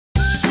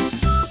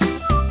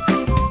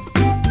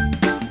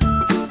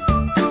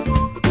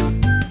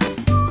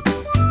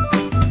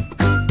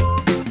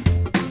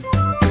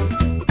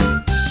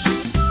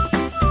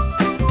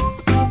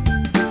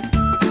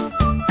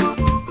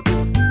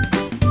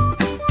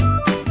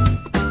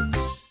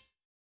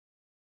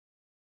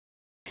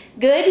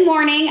Good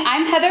morning,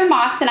 I'm Heather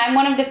Moss and I'm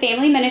one of the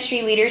family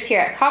ministry leaders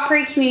here at Cobb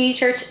Prairie Community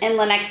Church in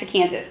Lenexa,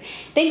 Kansas.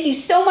 Thank you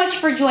so much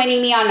for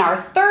joining me on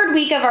our third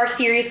week of our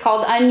series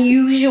called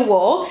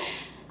Unusual.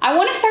 I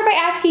want to start by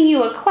asking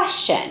you a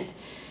question.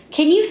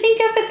 Can you think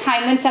of a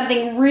time when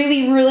something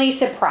really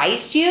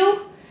surprised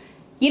you?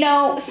 You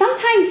know,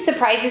 sometimes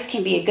surprises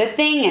can be a good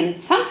thing and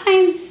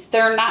sometimes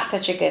they're not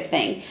such a good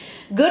thing.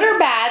 Good or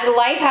bad,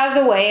 life has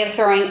a way of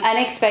throwing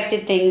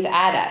unexpected things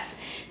at us.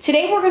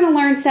 Today we're going to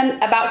learn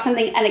about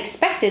something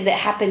unexpected that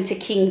happened to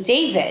King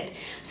David.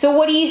 So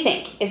what do you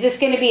think? Is this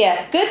going to be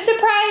a good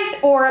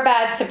surprise or a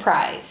bad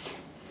surprise?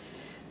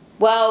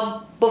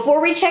 Well,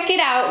 before we check it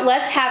out,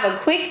 let's have a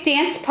quick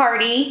dance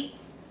party.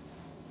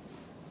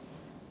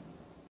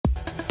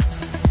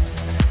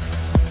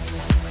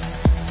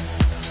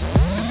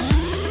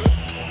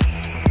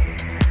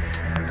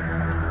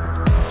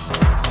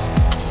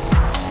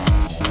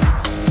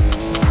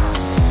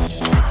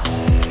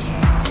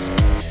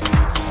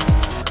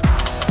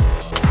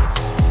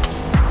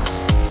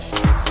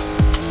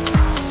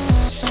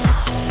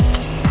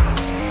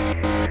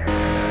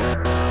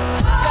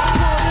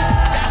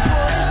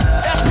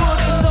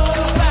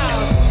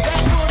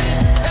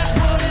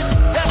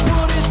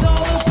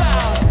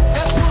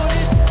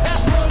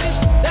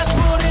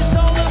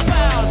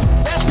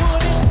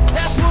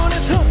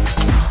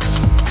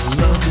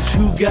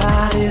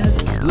 God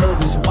is,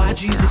 love is why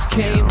Jesus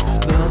came.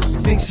 Love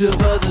thinks of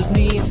others'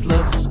 needs,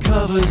 love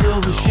covers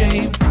over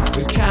shame.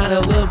 The kind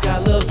of love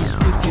God loves us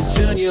with can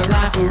turn your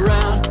life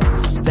around.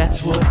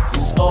 That's what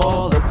it's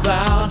all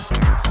about.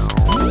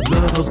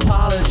 Love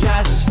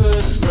apologizes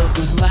first, love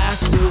goes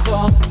last of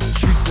all.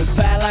 Treats the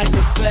bad like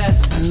the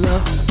best, and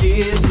love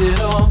gives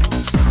it all.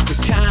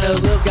 The kind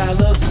of love God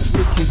loves us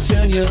with can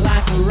turn your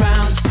life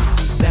around.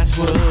 That's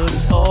what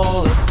it's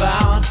all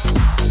about.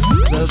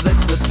 Love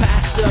lets the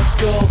past stuff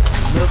go.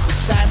 Love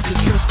decides to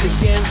trust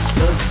again.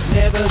 Love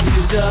never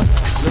gives up.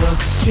 Love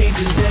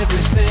changes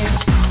everything.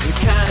 The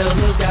kind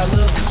of love God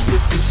loves us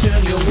with can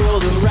turn your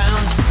world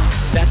around.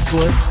 That's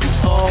what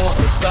it's all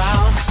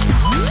about.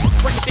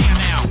 Break it down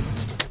now.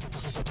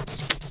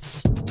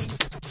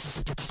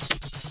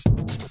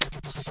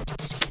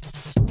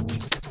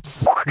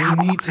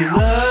 We need to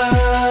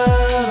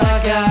love our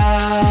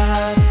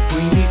God.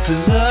 We need to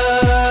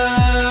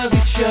love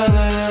each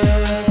other.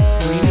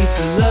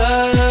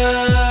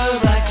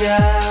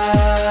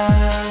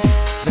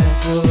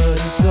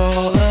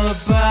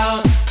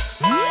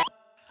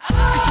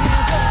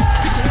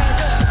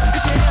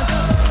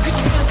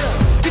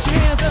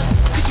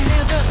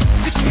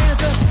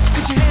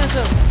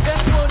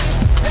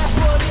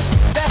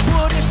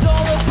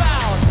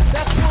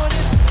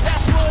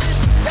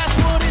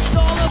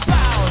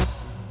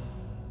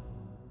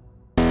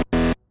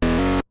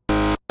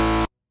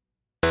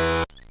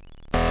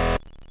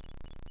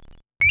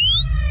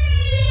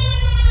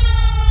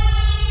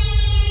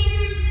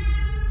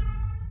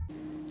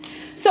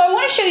 So I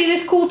want to show you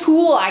this cool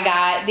tool I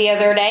got the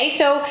other day.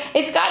 So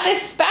it's got this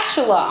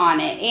spatula on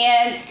it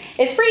and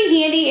it's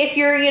pretty handy if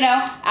you're,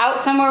 out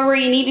somewhere where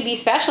you need to be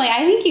spatulaing.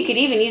 I think you could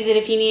even use it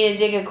if you need to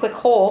dig a quick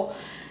hole.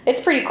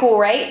 It's pretty cool,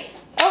 right?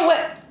 Oh,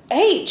 what?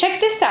 Hey, check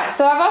this out.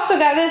 So I've also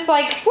got this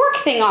like fork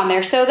thing on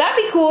there. So that'd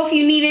be cool if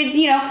you needed,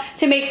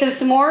 to make some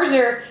s'mores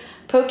or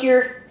poke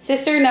your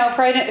sister. No,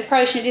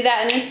 probably shouldn't do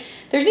that. And then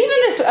there's even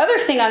this other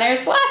thing on there.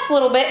 This last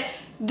little bit.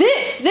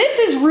 This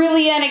is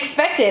really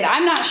unexpected.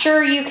 I'm not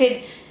sure you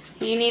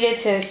needed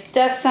to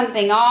dust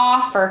something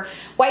off or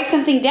wipe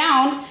something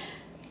down.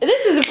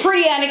 This is a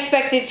pretty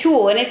unexpected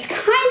tool, and it's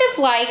kind of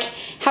like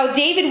how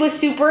David was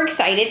super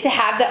excited to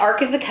have the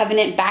Ark of the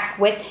Covenant back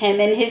with him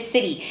in his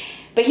city.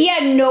 But he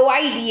had no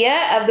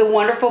idea of the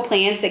wonderful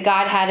plans that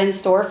God had in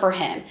store for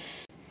him.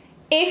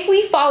 If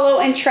we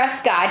follow and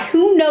trust God,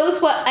 who knows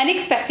what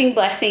unexpected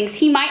blessings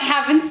he might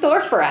have in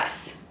store for us.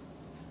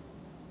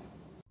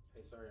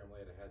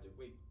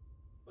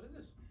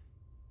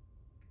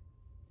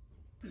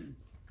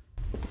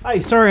 Hey,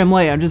 sorry I'm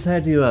late. I just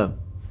had to,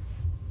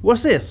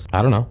 what's this?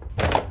 I don't know.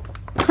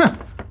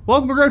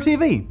 Welcome to Grow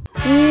TV.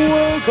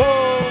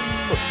 Welcome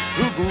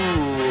to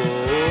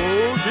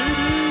Grow TV.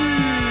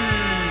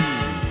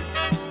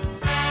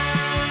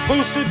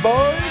 Hosted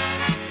by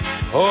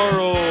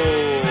Carl.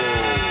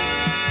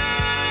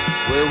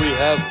 Where we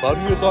have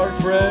fun with our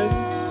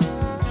friends,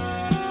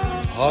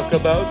 talk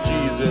about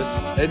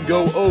Jesus, and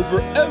go over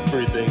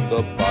everything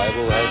the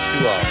Bible has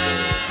to offer.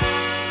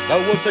 Now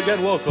once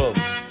again, welcome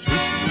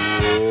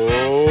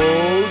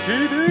Grow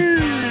TV.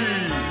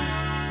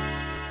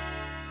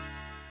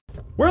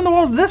 Where in the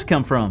world did this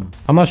come from?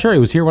 I'm not sure. He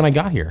was here when I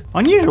got here.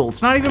 Unusual.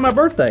 It's not even my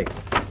birthday.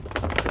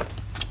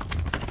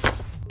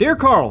 Dear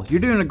Carl, you're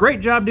doing a great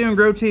job doing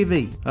Grow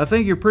TV. I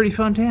think you're pretty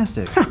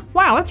fantastic.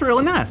 Wow, that's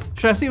really nice.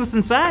 Should I see what's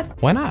inside?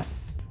 Why not?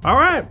 All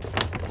right.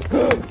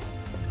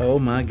 Oh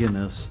my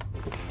goodness.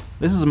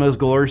 This is the most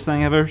glorious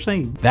thing I've ever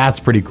seen. That's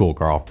pretty cool,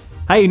 Carl.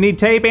 Hey, you need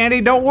tape, Andy?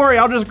 Don't worry,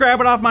 I'll just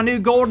grab it off my new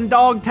Golden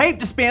Dog tape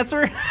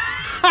dispenser.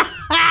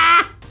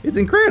 It's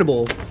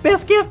incredible.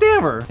 Best gift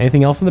ever.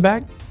 Anything else in the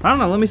bag? I don't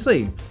know, let me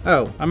see.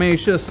 Oh, I mean,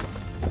 it's just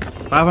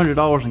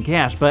 $500 in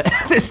cash, but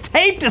this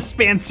tape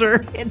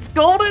dispenser, it's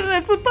golden and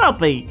it's a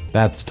puppy.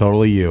 That's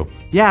totally you.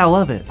 Yeah, I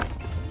love it.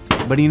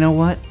 But you know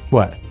what?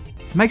 What?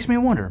 It makes me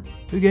wonder,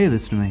 who gave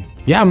this to me?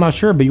 Yeah, I'm not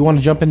sure, but you want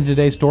to jump into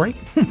today's story?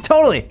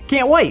 Totally.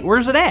 Can't wait.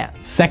 Where's it at?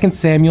 2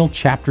 Samuel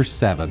chapter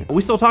 7. Are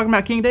we still talking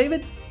about King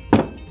David?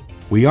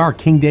 We are.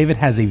 King David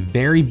has a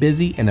very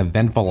busy and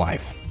eventful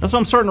life. That's what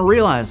I'm starting to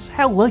realize.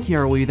 How lucky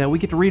are we that we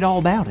get to read all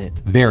about it?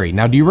 Very.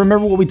 Now, do you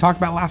remember what we talked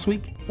about last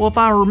week? Well, if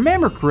I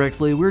remember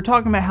correctly, we were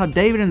talking about how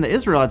David and the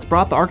Israelites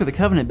brought the Ark of the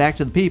Covenant back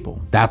to the people.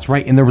 That's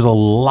right, and there was a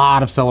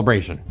lot of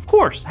celebration. Of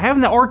course,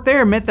 having the Ark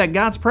there meant that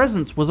God's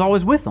presence was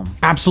always with them.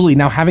 Absolutely.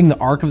 Now, having the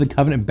Ark of the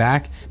Covenant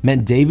back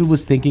meant David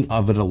was thinking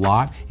of it a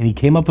lot, and he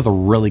came up with a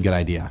really good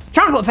idea.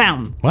 Chocolate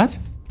fountain! What?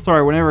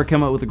 Sorry, whenever I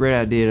come up with a great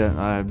idea,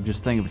 I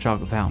just think of a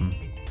chocolate fountain.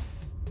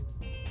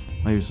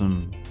 Maybe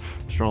some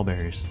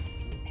strawberries.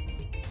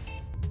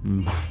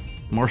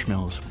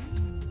 Marshmallows.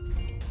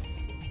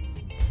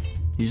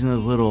 Using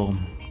those little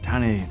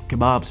tiny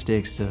kebab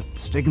sticks to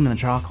stick them in the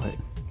chocolate.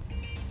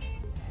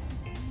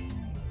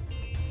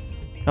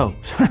 Oh,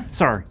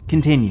 sorry,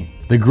 continue.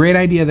 The great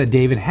idea that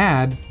David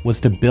had was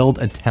to build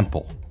a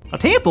temple. A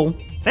temple?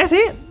 That's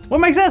it? What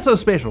makes that so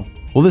special?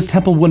 Well, this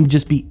temple wouldn't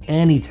just be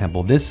any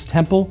temple. This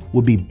temple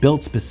would be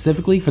built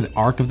specifically for the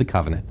Ark of the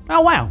Covenant.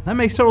 Oh wow, that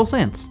makes total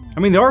sense. I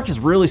mean, the Ark is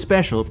really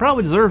special. It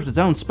probably deserves its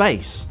own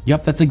space.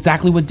 Yep, that's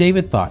exactly what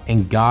David thought,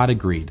 and God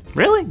agreed.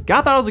 Really?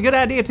 God thought it was a good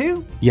idea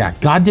too? Yeah,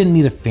 God didn't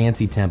need a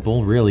fancy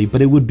temple, really,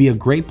 but it would be a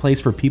great place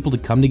for people to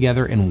come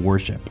together and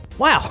worship.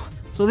 Wow,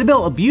 so they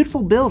built a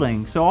beautiful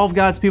building so all of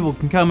God's people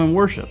can come and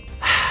worship.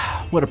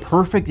 What a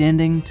perfect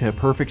ending to a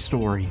perfect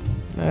story.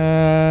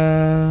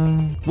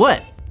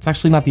 What? It's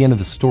actually not the end of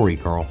the story,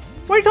 Carl.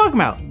 What are you talking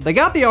about? They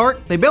got the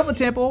Ark, they built the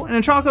temple, and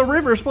a chocolate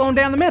river is flowing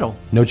down the middle.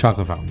 No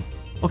chocolate fountain.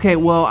 Okay,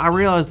 well, I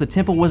realized the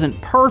temple wasn't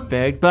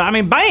perfect, but I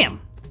mean, bam!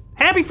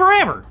 Happy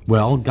forever!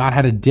 Well, God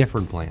had a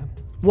different plan.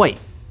 Wait,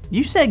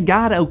 you said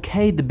God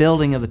okayed the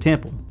building of the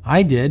temple.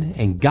 I did,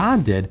 and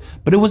God did,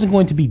 but it wasn't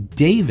going to be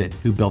David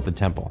who built the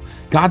temple.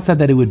 God said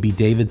that it would be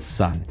David's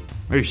son.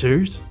 Are you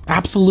serious?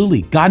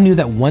 Absolutely. God knew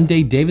that one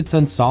day David's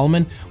son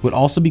Solomon would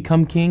also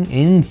become king,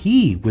 and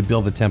he would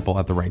build the temple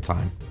at the right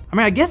time. I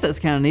mean, I guess that's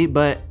kind of neat,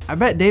 but I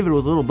bet David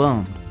was a little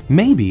bummed.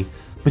 Maybe,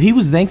 but he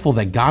was thankful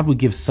that God would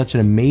give such an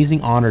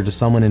amazing honor to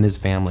someone in his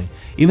family.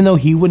 Even though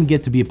he wouldn't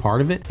get to be a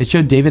part of it, it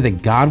showed David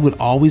that God would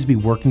always be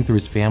working through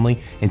his family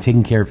and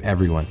taking care of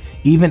everyone,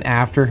 even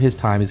after his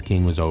time as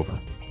king was over.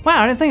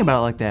 Wow, I didn't think about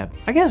it like that.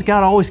 I guess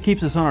God always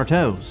keeps us on our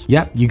toes.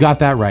 Yep, you got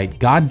that right.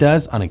 God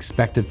does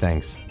unexpected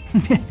things.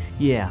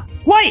 Yeah.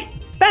 Wait!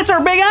 That's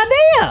our big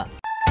idea!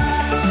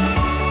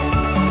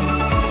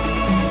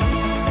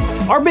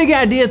 Our big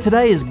idea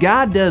today is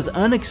God does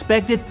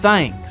unexpected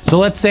things. So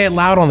let's say it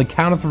loud on the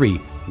count of 3.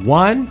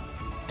 1,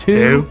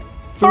 2, 2,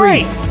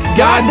 3. 3.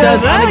 God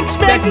does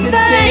unexpected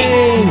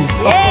things!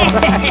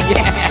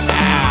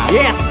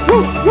 Yes!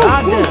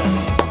 God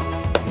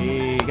does.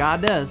 Yeah,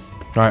 God does.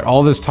 All right,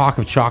 all this talk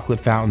of chocolate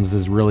fountains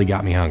has really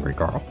got me hungry,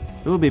 Carl.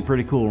 It would be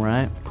pretty cool,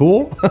 right?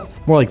 Cool?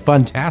 More like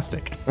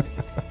fantastic.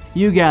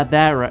 You got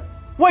that right.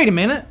 Wait a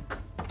minute.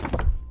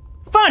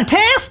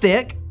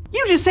 Fantastic?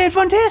 You just said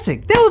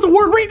fantastic. That was a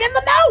word written in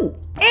the note.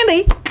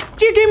 Andy,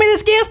 did you give me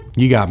this gift?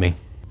 You got me.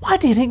 Why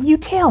didn't you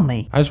tell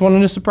me? I just wanted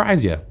to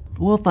surprise you.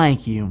 Well,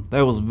 thank you.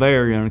 That was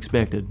very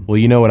unexpected. Well,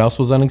 you know what else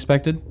was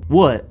unexpected?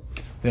 What?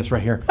 This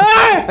right here.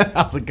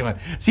 How's it going?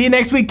 See you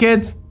next week,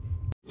 kids.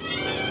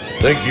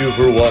 Thank you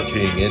for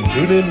watching, and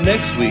tune in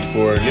next week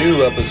for a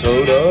new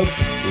episode of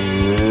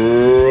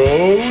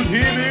Bro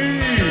TV.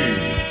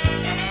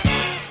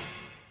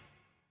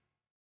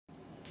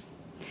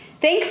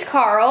 Thanks,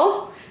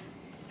 Carl.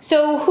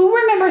 So who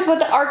remembers what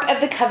the Ark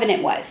of the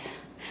Covenant was?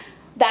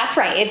 That's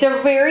right. It's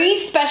a very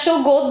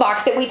special gold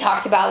box that we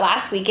talked about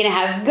last week, and it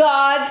has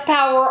God's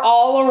power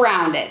all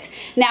around it.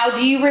 Now,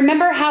 do you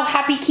remember how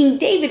happy King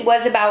David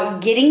was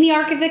about getting the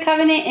Ark of the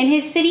Covenant in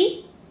his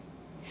city?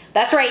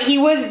 That's right. He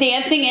was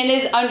dancing in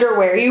his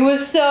underwear. He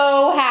was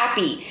so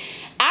happy.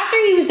 After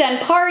he was done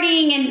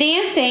partying and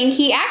dancing,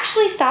 he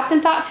actually stopped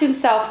and thought to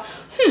himself,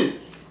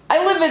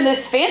 I live in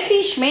this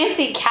fancy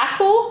schmancy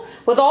castle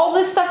with all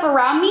this stuff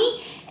around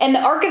me, and the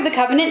Ark of the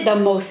Covenant, the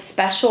most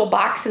special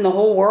box in the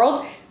whole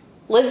world,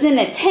 lives in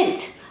a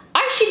tent.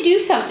 I should do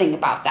something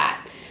about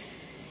that.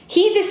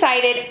 He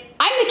decided,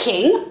 I'm the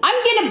king.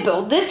 I'm going to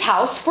build this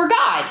house for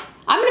God.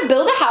 I'm going to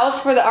build a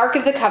house for the Ark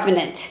of the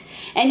Covenant.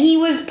 And he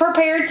was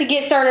prepared to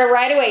get started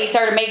right away. He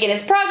started making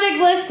his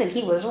project list, and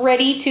he was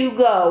ready to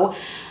go.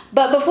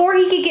 But before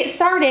he could get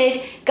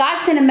started,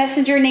 God sent a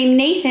messenger named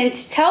Nathan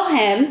to tell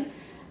him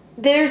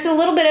there's a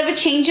little bit of a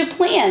change of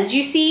plans.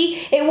 You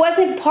see, it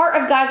wasn't part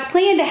of God's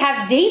plan to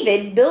have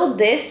David build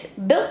this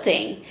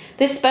building,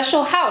 this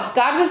special house.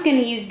 God was going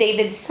to use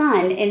David's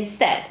son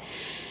instead.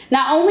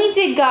 Not only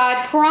did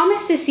God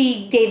promise to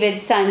see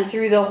David's son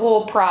through the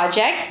whole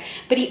project,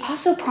 but he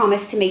also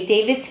promised to make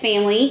David's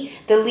family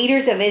the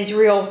leaders of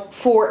Israel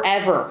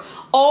forever,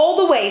 all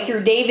the way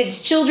through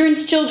David's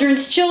children's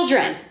children's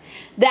children.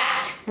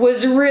 That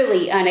was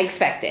really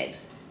unexpected.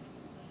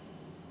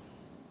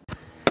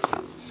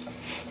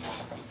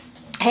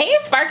 Hey,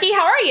 Sparky,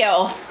 how are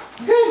you?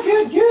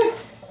 Good.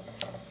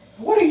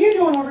 What are you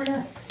doing over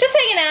here? Just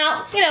hanging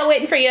out, you know,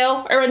 waiting for you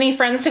or any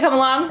friends to come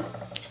along.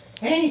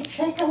 Hey,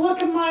 take a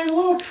look at my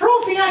little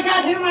trophy I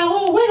got here, my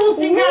little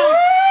weightlifting guy.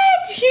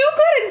 What? You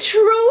got a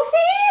trophy?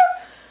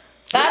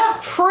 That's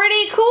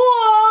pretty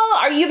cool.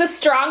 Are you the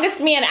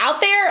strongest man out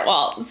there?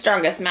 Well,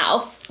 strongest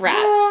mouse,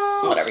 rat,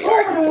 whatever you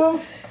are.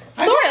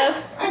 Sort of.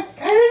 I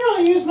didn't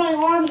really use my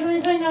arms or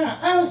anything.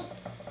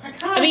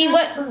 I mean,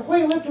 what? For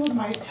weightlifting with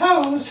my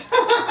toes.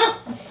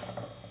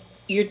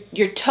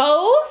 Your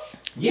toes?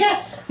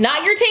 Yes.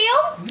 Not your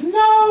tail?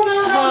 No.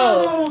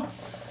 Toes.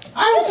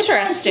 I was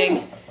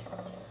Interesting.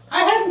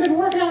 I haven't been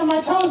working on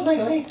my toes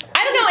lately.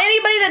 I don't know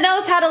anybody that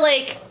knows how to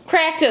like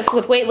practice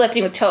with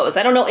weightlifting with toes.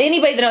 I don't know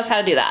anybody that knows how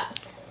to do that.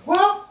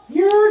 Well,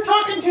 you're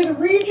talking to the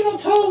regional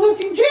toe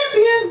lifting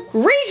champion.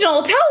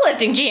 Regional toe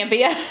lifting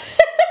champion.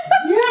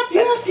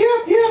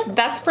 Yep.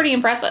 That's pretty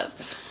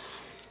impressive.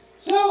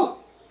 So,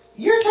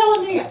 you're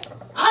telling me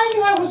I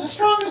knew I was the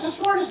strongest, the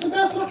smartest, the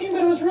best looking,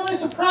 but I was really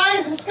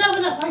surprised to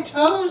discover that my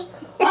toes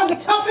are the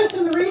toughest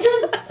in the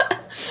region?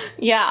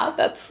 Yeah,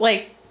 that's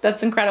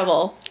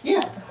incredible.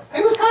 Yeah,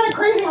 it was kind of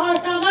crazy how I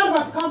found out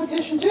about the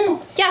competition too.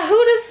 Yeah,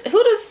 who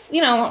does,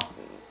 you know,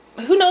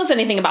 who knows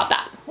anything about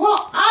that?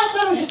 Well, I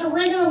thought it was just a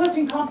regular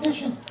lifting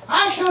competition.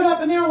 I showed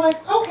up and they were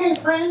like, okay,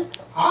 friend,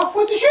 off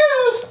with the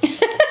shoes.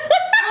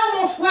 I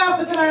almost laughed,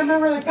 but then I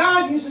remember that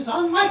God uses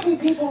unlikely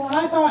people, and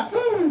I thought,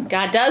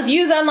 God does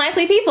use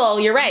unlikely people,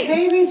 you're right.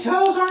 maybe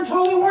toes aren't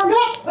totally warmed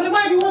up, but it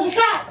might be worth a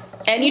shot.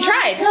 And you I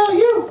tried. can tell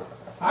you,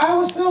 I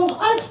was filled with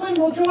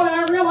unexplainable joy, and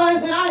I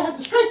realized that I have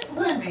the strength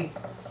within me.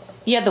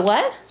 You had the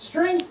what?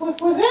 Strength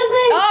within me.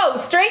 Oh,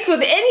 strength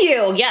within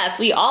you. Yes,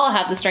 we all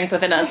have the strength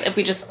within us if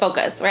we just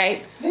focus,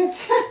 right? It's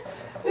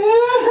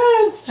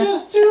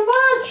just too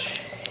much.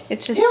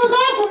 It's just It was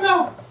awesome,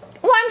 though.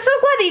 Well, I'm so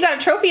glad that you got a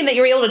trophy and that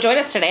you were able to join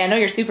us today. I know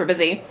you're super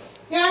busy.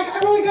 Yeah, I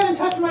really got in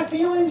touch with my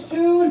feelings,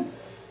 too, and,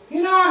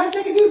 you know, I had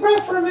to take a deep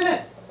breath for a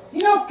minute.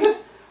 You know, because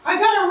I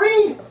got to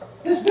read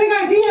this big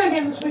idea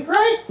again this week,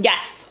 right?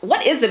 Yes.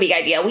 What is the big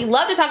idea? We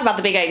love to talk about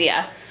the big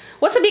idea.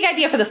 What's the big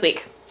idea for this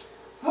week?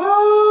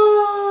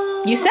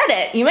 You said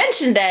it. You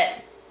mentioned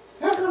it.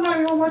 You have to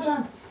remind me one more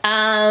time.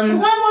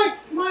 Because I'm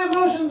like, my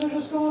emotions are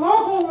just going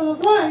all over the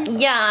place.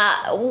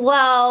 Yeah,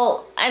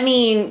 well, I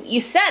mean,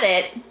 you said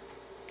it.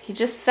 You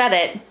just said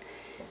it.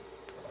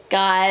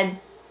 God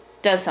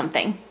does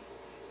something.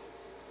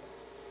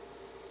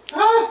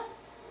 I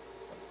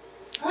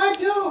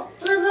don't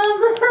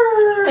remember.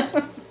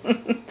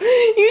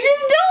 You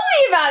just told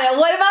me about it.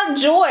 What about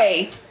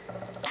joy?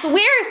 So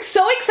we're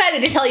so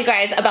excited to tell you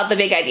guys about the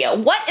big idea.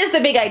 What is the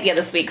big idea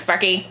this week,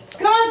 Sparky?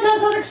 God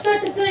does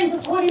unexpected things.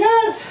 That's what he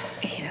does.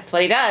 That's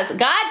what he does.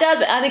 God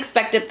does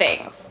unexpected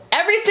things.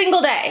 Every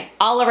single day,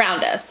 all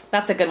around us.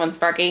 That's a good one,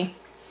 Sparky.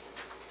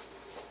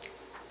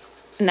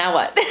 Now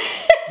what?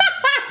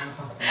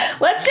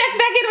 Let's check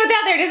back in with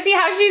Heather to see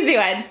how she's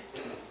doing.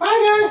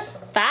 Bye, guys.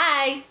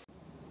 Bye.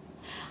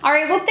 All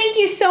right, well, thank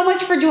you so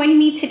much for joining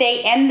me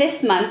today and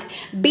this month.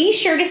 Be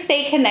sure to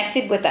stay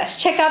connected with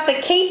us. Check out the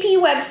KP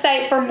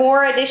website for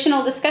more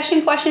additional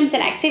discussion questions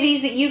and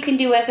activities that you can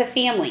do as a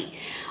family.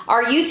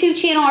 Our YouTube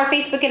channel, our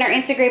Facebook, and our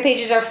Instagram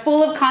pages are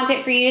full of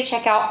content for you to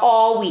check out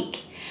all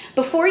week.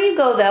 Before you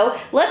go, though,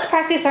 let's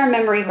practice our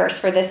memory verse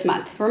for this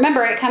month.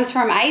 Remember, it comes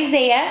from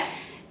Isaiah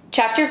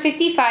chapter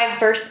 55,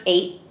 verse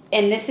 8,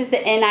 and this is the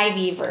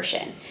NIV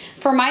version.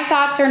 For my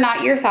thoughts are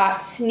not your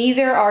thoughts,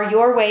 neither are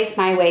your ways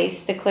my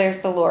ways, declares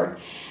the Lord.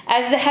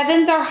 As the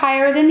heavens are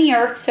higher than the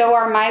earth, so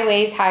are my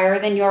ways higher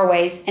than your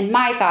ways, and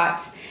my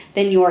thoughts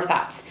than your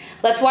thoughts.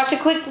 Let's watch a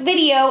quick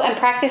video and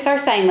practice our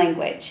sign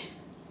language.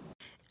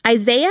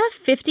 Isaiah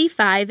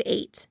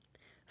 55:8.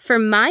 For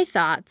my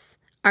thoughts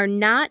are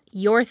not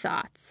your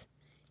thoughts,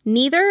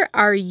 neither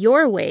are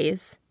your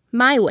ways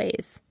my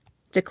ways,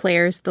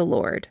 declares the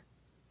Lord.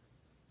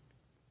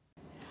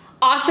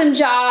 Awesome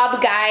job,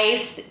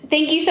 guys.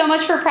 Thank you so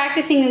much for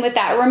practicing with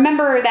that.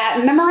 Remember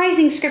that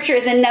memorizing scripture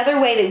is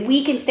another way that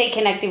we can stay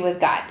connected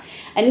with God.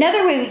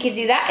 Another way we can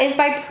do that is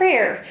by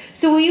prayer.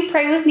 So will you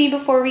pray with me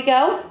before we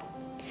go?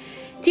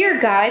 Dear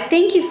God,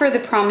 thank you for the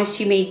promise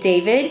you made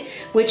David,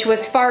 which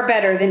was far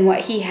better than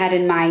what he had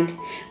in mind.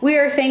 We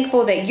are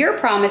thankful that your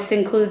promise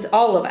includes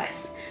all of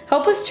us.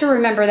 Help us to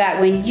remember that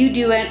when you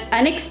do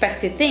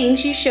unexpected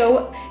things, you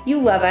show you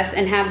love us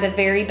and have the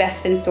very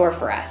best in store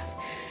for us.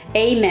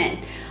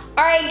 Amen.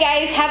 All right,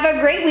 guys, have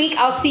a great week.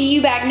 I'll see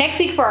you back next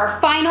week for our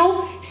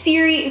final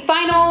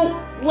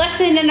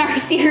lesson in our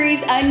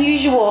series,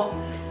 Unusual.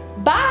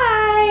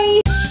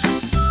 Bye.